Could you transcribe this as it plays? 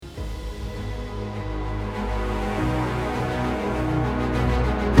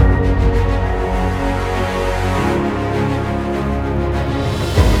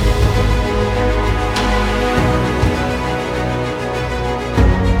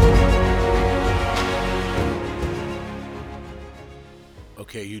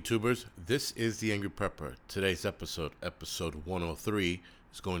Okay, YouTubers, this is The Angry Prepper. Today's episode 103,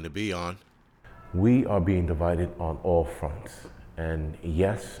 is going to be on... We are being divided on all fronts. And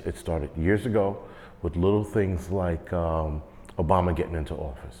yes, it started years ago with little things like Obama getting into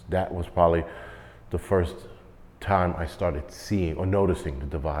office. That was probably the first time I started seeing or noticing the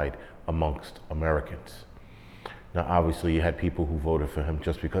divide amongst Americans. Now, obviously, you had people who voted for him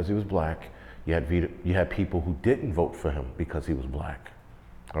just because he was black. You had people who didn't vote for him because he was black.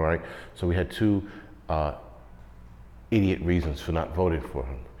 All right, so we had two idiot reasons for not voting for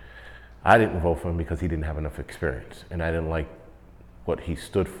him. I didn't vote for him because he didn't have enough experience, and I didn't like what he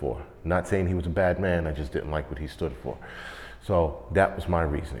stood for. Not saying he was a bad man, I just didn't like what he stood for. So that was my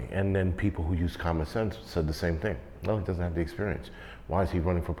reasoning. And then people who used common sense said the same thing. No, he doesn't have the experience. Why is he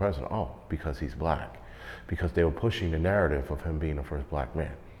running for president? Oh, because he's black. Because they were pushing the narrative of him being the first black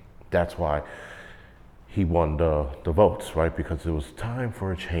man. That's why he won the votes, right? Because it was time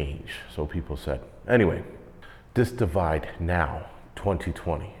for a change, so people said. Anyway, this divide now,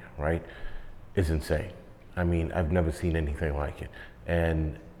 2020, right, is insane. I mean, I've never seen anything like it.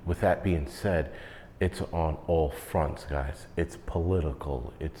 And with that being said, it's on all fronts, guys. It's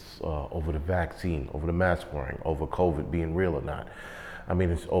political, it's over the vaccine, over the mask wearing, over COVID being real or not. I mean,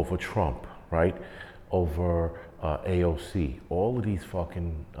 it's over Trump, right? Over AOC. All of these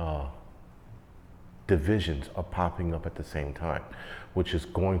fucking divisions are popping up at the same time, which is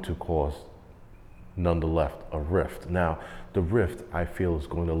going to cause, nonetheless, a rift. Now, the rift, I feel, is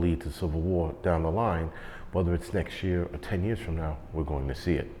going to lead to civil war down the line. Whether it's next year or 10 years from now, we're going to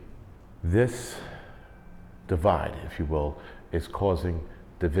see it. This divide, if you will, is causing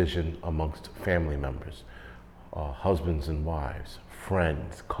division amongst family members, husbands and wives,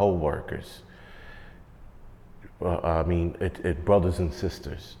 friends, co-workers. Brothers and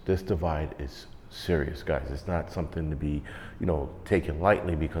sisters. This divide is serious, guys. It's not something to be, taken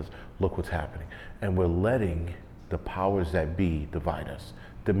lightly, because look what's happening. And we're letting the powers that be divide us.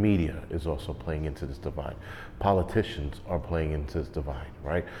 The media is also playing into this divide. Politicians are playing into this divide,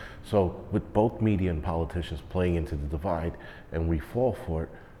 right? So with both media and politicians playing into the divide, and we fall for it,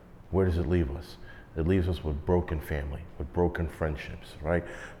 where does it leave us? It leaves us with broken family, with broken friendships, right?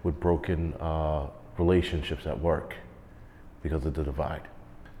 With broken relationships at work because of the divide.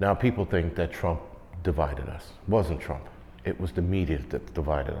 Now, people think that Trump divided us. It wasn't Trump. It was the media that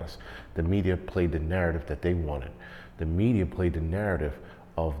divided us. The media played the narrative that they wanted. The media played the narrative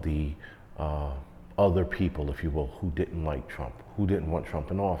of the other people, if you will, who didn't like Trump, who didn't want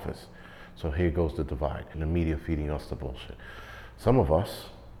Trump in office. So here goes the divide, and the media feeding us the bullshit. Some of us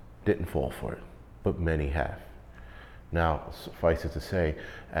didn't fall for it, but many have. Now, suffice it to say,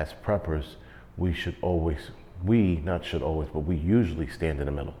 as preppers, we usually stand in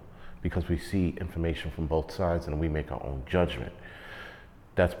the middle, because we see information from both sides and we make our own judgment.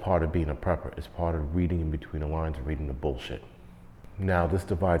 That's part of being a prepper. It's part of reading in between the lines and reading the bullshit. Now, this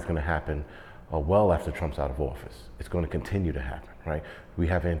divide is going to happen well after Trump's out of office. It's going to continue to happen, right? We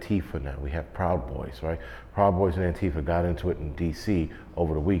have Antifa now. We have Proud Boys, right? Proud Boys and Antifa got into it in D.C.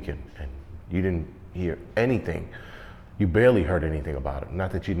 over the weekend, and you didn't hear anything. You barely heard anything about it.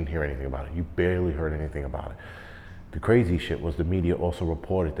 Not that you didn't hear anything about it. You barely heard anything about it. The crazy shit was the media also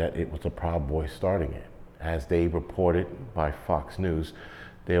reported that it was the Proud Boys starting it. As they reported by Fox News,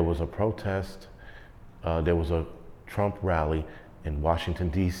 there was a protest, there was a Trump rally in Washington,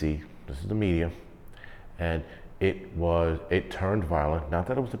 D.C., this is the media, and it turned violent. Not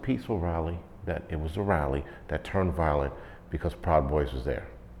that it was a peaceful rally, that it was a rally that turned violent because Proud Boys was there.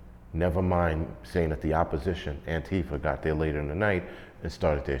 Never mind saying that the opposition, Antifa, got there later in the night and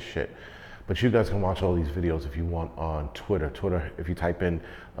started their shit. But you guys can watch all these videos if you want on Twitter. Twitter, if you type in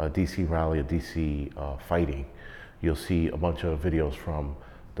DC rally or DC fighting, you'll see a bunch of videos from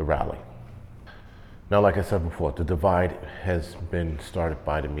the rally. Now, like I said before, the divide has been started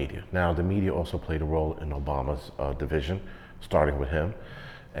by the media. Now, the media also played a role in Obama's division, starting with him.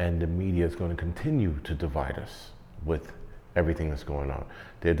 And the media is going to continue to divide us with everything that's going on.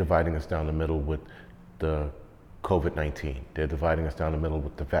 They're dividing us down the middle with the COVID-19. They're dividing us down the middle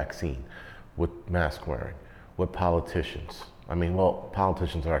with the vaccine, with mask wearing, with politicians. I mean, well,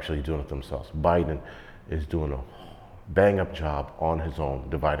 politicians are actually doing it themselves. Biden is doing a bang-up job on his own,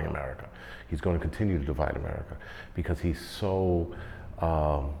 dividing America. He's going to continue to divide America because he's so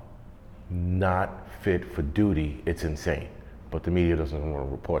not fit for duty, it's insane. But the media doesn't want to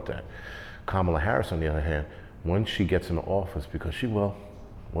report that. Kamala Harris, on the other hand, once she gets into office, because she will,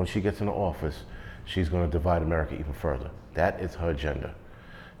 once she gets into office, she's going to divide America even further. That is her agenda.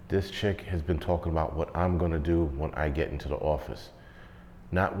 This chick has been talking about what I'm going to do when I get into the office.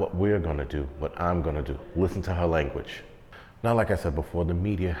 Not what we're going to do, what I'm going to do. Listen to her language. Now, like I said before, the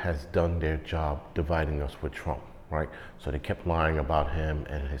media has done their job dividing us with Trump, right? So they kept lying about him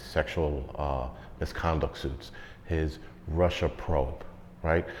and his sexual misconduct suits, his Russia probe,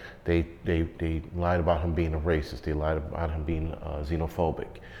 right? They lied about him being a racist. They lied about him being xenophobic.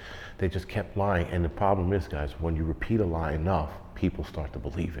 They just kept lying. And the problem is, guys, when you repeat a lie enough, people start to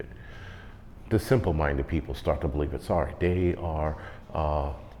believe it. The simple-minded people start to believe it. Sorry,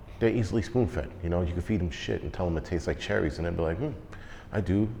 they're easily spoon-fed. You know, you can feed them shit and tell them it tastes like cherries, and they'll be like, I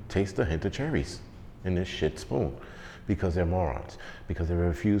do taste a hint of cherries in this shit spoon, because they're morons, because they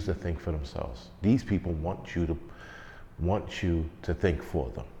refuse to think for themselves. These people want you to think for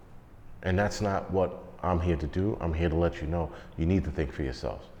them. And that's not what I'm here to do. I'm here to let you know you need to think for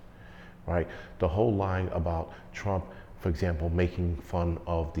yourselves, right? The whole lying about Trump, for example, making fun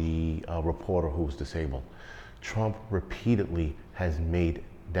of the reporter who was disabled. Trump repeatedly has made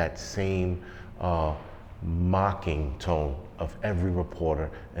that same mocking tone of every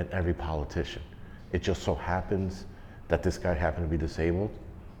reporter and every politician. It just so happens that this guy happened to be disabled,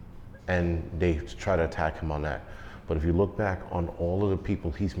 and they try to attack him on that. But if you look back on all of the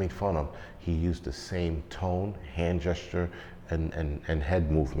people he's made fun of, he used the same tone, hand gesture, and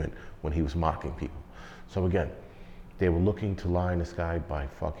head movement when he was mocking people. So again, they were looking to lie in this guy by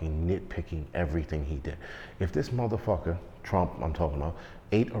fucking nitpicking everything he did. If this motherfucker, Trump I'm talking about,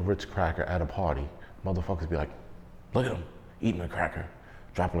 ate a Ritz cracker at a party, motherfuckers be like, look at him, eating a cracker,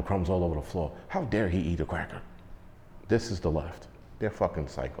 dropping the crumbs all over the floor. How dare he eat a cracker? This is the left. They're fucking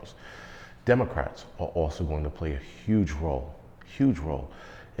psychos. Democrats are also going to play a huge role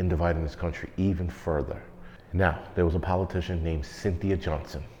in dividing this country even further. Now, there was a politician named Cynthia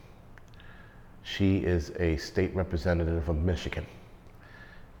Johnson. She is a state representative of Michigan.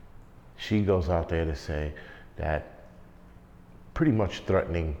 She goes out there to say that, pretty much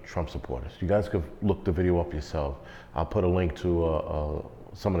threatening Trump supporters. You guys could look the video up yourself. I'll put a link to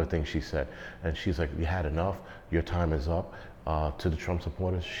some of the things she said. And she's like, you had enough, your time is up. To the Trump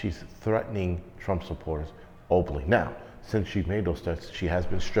supporters, she's threatening Trump supporters openly. Now, since she made those threats, she has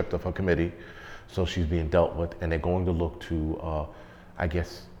been stripped of her committee, so she's being dealt with, and they're going to look to, I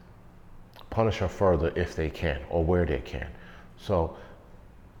guess, punish her further if they can, or where they can. So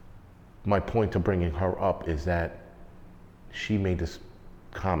my point to bringing her up is that she made this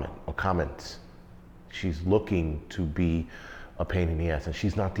comment or comments. She's looking to be a pain in the ass, and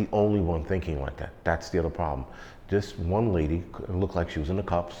she's not the only one thinking like that. That's the other problem. This one lady looked like she was in the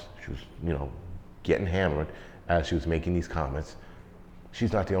cups. She was, getting hammered as she was making these comments.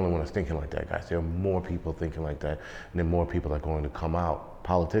 She's not the only one that's thinking like that, guys. There are more people thinking like that, and there are more people that are going to come out,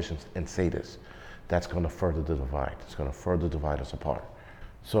 politicians, and say this. That's going to further the divide. It's going to further divide us apart.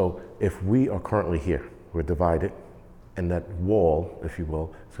 So if we are currently here, we're divided, and that wall, if you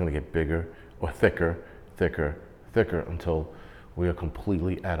will, is going to get bigger or thicker until we are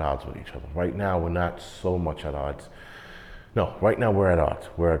completely at odds with each other. Right now, we're not so much at odds. No, right now we're at odds.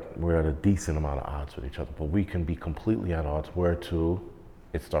 We're at a decent amount of odds with each other, but we can be completely at odds where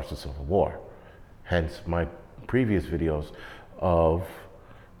it starts a civil war. Hence my previous videos of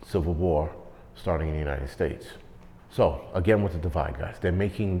civil war starting in the United States. So again, with the divide, guys, they're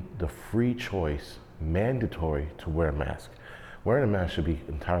making the free choice mandatory to wear a mask. Wearing a mask should be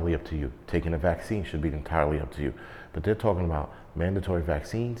entirely up to you. Taking a vaccine should be entirely up to you. But they're talking about mandatory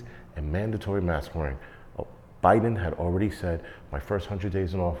vaccines and mandatory mask wearing. Biden had already said, my first 100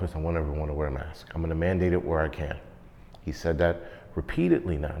 days in office, I want everyone to wear a mask. I'm going to mandate it where I can. He said that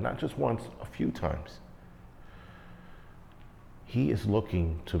repeatedly now, not just once, a few times. He is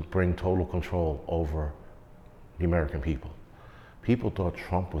looking to bring total control over the American people. People thought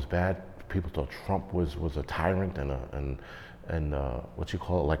Trump was bad. People thought Trump was a tyrant and what you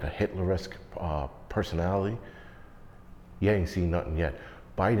call it, like a Hitler-esque personality. You ain't seen nothing yet.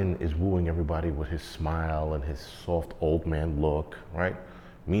 Biden is wooing everybody with his smile and his soft old man look, right?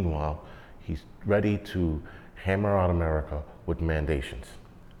 Meanwhile, he's ready to hammer out America with mandations.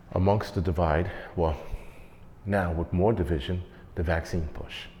 Amongst the divide, well, now with more division, the vaccine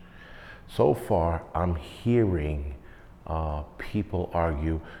push. So far, I'm hearing people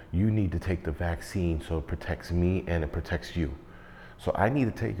argue, you need to take the vaccine so it protects me and it protects you. So I need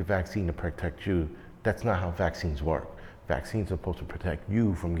to take a vaccine to protect you. That's not how vaccines work. Vaccines are supposed to protect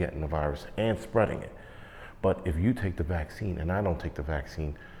you from getting the virus and spreading it. But if you take the vaccine and I don't take the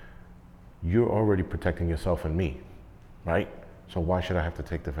vaccine, you're already protecting yourself and me, right? So why should I have to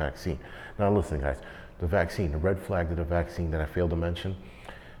take the vaccine? Now listen, guys, the vaccine, the red flag to the vaccine that I failed to mention,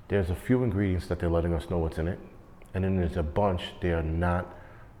 there's a few ingredients that they're letting us know what's in it, and then there's a bunch they are not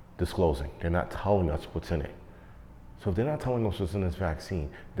disclosing. They're not telling us what's in it. So if they're not telling us what's in this vaccine,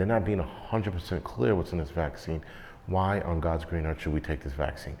 they're not being 100% clear what's in this vaccine, why on God's green earth should we take this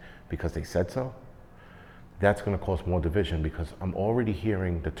vaccine? Because they said so? That's going to cause more division, because I'm already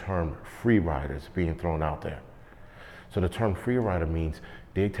hearing the term free riders being thrown out there. So the term free rider means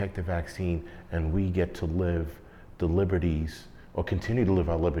they take the vaccine and we get to live the liberties, or continue to live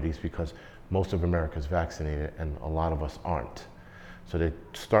our liberties, because most of America is vaccinated and a lot of us aren't. So they're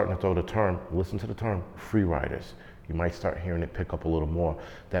starting to throw the term, listen to the term, free riders. You might start hearing it pick up a little more.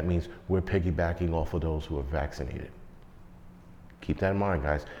 That means we're piggybacking off of those who are vaccinated. Keep that in mind,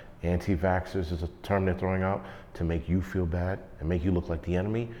 guys. Anti-vaxxers is a term they're throwing out to make you feel bad and make you look like the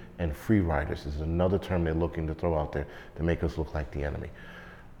enemy. And free riders is another term they're looking to throw out there to make us look like the enemy.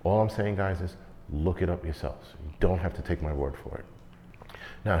 All I'm saying, guys, is look it up yourselves. You don't have to take my word for it.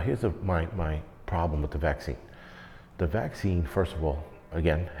 Now, here's my problem with the vaccine. The vaccine, first of all,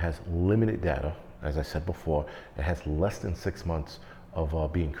 again, has limited data. As I said before, it has less than 6 months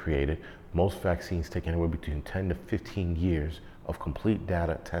of being created. Most vaccines take anywhere between 10 to 15 years of complete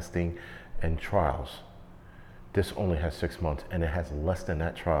data testing and trials. This only has 6 months, and it has less than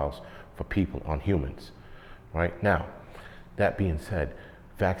that trials for people on humans, right? Now, that being said,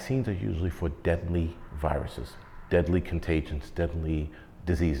 vaccines are usually for deadly viruses, deadly contagions, deadly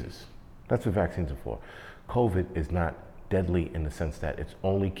diseases. That's what vaccines are for. COVID is not deadly in the sense that it's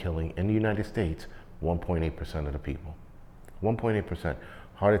only killing, in the United States, 1.8% of the people. 1.8%.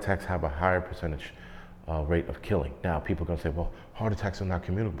 Heart attacks have a higher percentage rate of killing. Now, people are going to say, well, heart attacks are not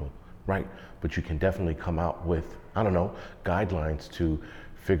communicable, right? But you can definitely come out with, I don't know, guidelines to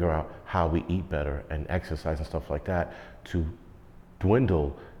figure out how we eat better and exercise and stuff like that to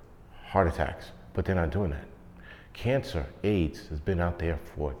dwindle heart attacks. But they're not doing that. Cancer, AIDS, has been out there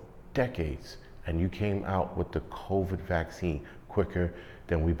for decades, and you came out with the COVID vaccine quicker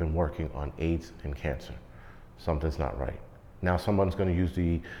than we've been working on AIDS and cancer. Something's not right. Now, someone's going to use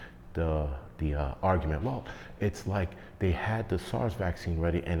the argument, well, it's like they had the SARS vaccine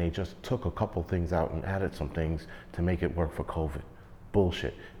ready and they just took a couple things out and added some things to make it work for COVID.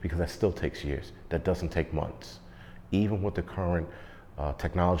 Bullshit, because that still takes years. That doesn't take months. Even with the current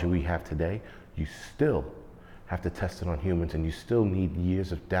technology we have today, you still have to test it on humans, and you still need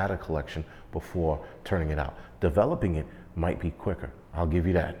years of data collection before turning it out. Developing it might be quicker, I'll give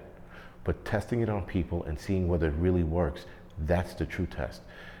you that. But testing it on people and seeing whether it really works, that's the true test.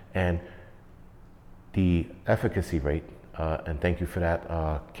 And the efficacy rate, and thank you for that,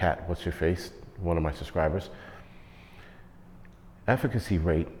 Kat, what's your face, one of my subscribers. Efficacy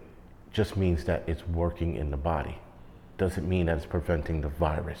rate just means that it's working in the body. Doesn't mean that it's preventing the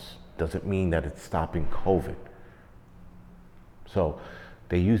virus. Doesn't mean that it's stopping COVID. So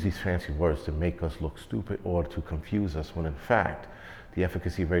they use these fancy words to make us look stupid or to confuse us, when in fact, the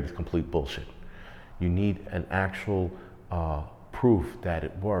efficacy rate is complete bullshit. You need an actual proof that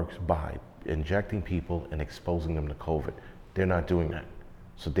it works by injecting people and exposing them to COVID. They're not doing that.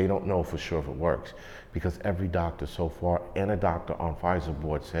 So they don't know for sure if it works, because every doctor so far and a doctor on Pfizer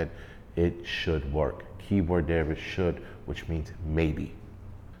board said it should work. Keyword there is should, which means maybe.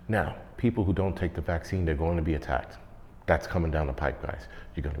 Now, people who don't take the vaccine, they're going to be attacked. That's coming down the pipe, guys.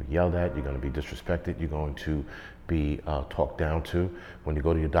 You're going to be yelled at, you're going to be disrespected, you're going to be talked down to. When you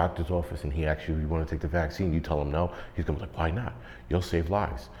go to your doctor's office and he asks you if you want to take the vaccine, you tell him no, he's going to be like, why not? You'll save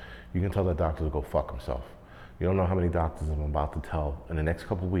lives. You can tell that doctor to go fuck himself. You don't know how many doctors I'm about to tell in the next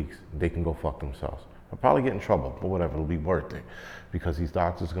couple of weeks they can go fuck themselves. I'll probably get in trouble, but whatever, it'll be worth it. Because these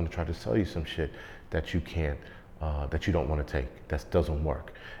doctors are going to try to sell you some shit that you can't, that you don't want to take, that doesn't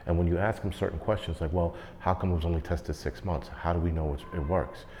work. And when you ask them certain questions like, well, how come it was only tested 6 months? How do we know it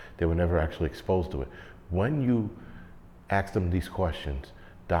works? They were never actually exposed to it. When you ask them these questions,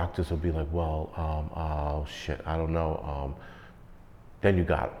 doctors will be like, well, oh shit, I don't know. Then you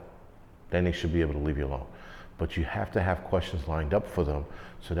got it. Then they should be able to leave you alone. But you have to have questions lined up for them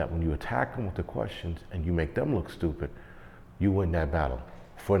so that when you attack them with the questions and you make them look stupid, you win that battle,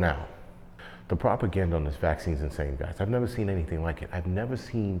 for now. The propaganda on this vaccine is insane, guys. I've never seen anything like it. I've never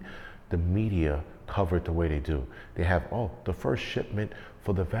seen the media cover it the way they do. They have, oh, the first shipment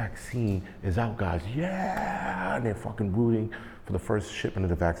for the vaccine is out, guys. Yeah! And they're fucking rooting for the first shipment of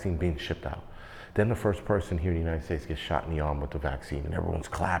the vaccine being shipped out. Then the first person here in the United States gets shot in the arm with the vaccine and everyone's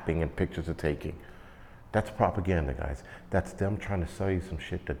clapping and pictures are taking. That's propaganda, guys. That's them trying to sell you some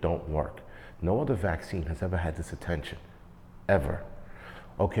shit that don't work. No other vaccine has ever had this attention, ever.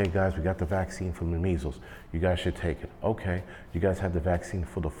 Okay, guys, we got the vaccine for the measles. You guys should take it. Okay, you guys have the vaccine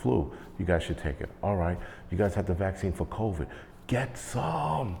for the flu. You guys should take it. All right, you guys have the vaccine for COVID. Get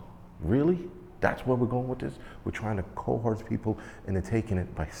some. Really? That's where we're going with this? We're trying to coerce people into taking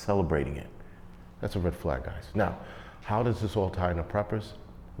it by celebrating it. That's a red flag, guys. Now, How does this all tie into preppers?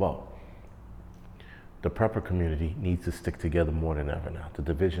 Well, the prepper community needs to stick together more than ever now. The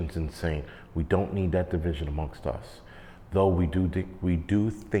division's insane. We don't need that division amongst us. Though we do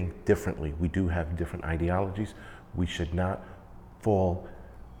think differently, we do have different ideologies, we should not fall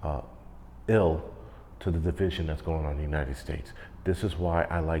ill to the division that's going on in the United States. This is why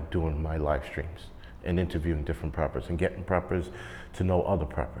I like doing my live streams and interviewing different preppers and getting preppers to know other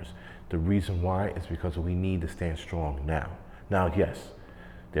preppers. The reason why is because we need to stand strong now. Now, yes,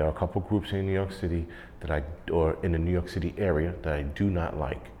 there are a couple groups in New York City or in the New York City area that I do not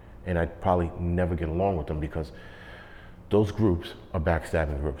like, and I'd probably never get along with them because those groups are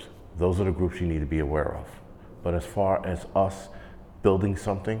backstabbing groups. Those are the groups you need to be aware of. But as far as us building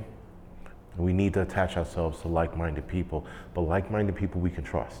something, we need to attach ourselves to like-minded people, but like-minded people we can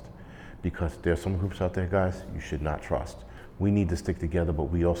trust. Because there are some groups out there, guys, you should not trust. We need to stick together, but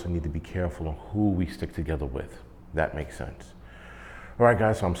we also need to be careful on who we stick together with. That makes sense. All right,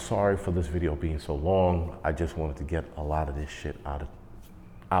 guys, so I'm sorry for this video being so long. I just wanted to get a lot of this shit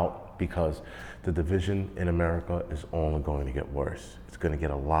out because the division in America is only going to get worse. It's going to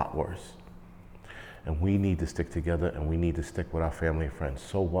get a lot worse. And we need to stick together, and we need to stick with our family and friends.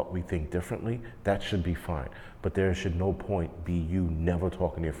 So what we think differently, that should be fine. But there should no point be you never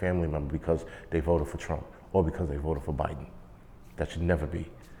talking to your family member because they voted for Trump or because they voted for Biden. That should never be.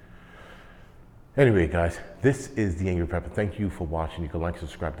 Anyway, guys, this is The Angry Prepper. Thank you for watching. You can like and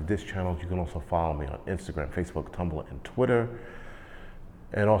subscribe to this channel. You can also follow me on Instagram, Facebook, Tumblr, and Twitter.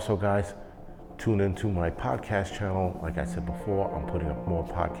 And also, guys, tune into my podcast channel. Like I said before, I'm putting up more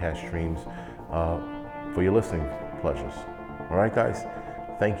podcast streams for your listening pleasures. All right, guys,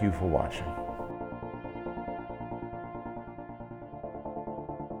 thank you for watching.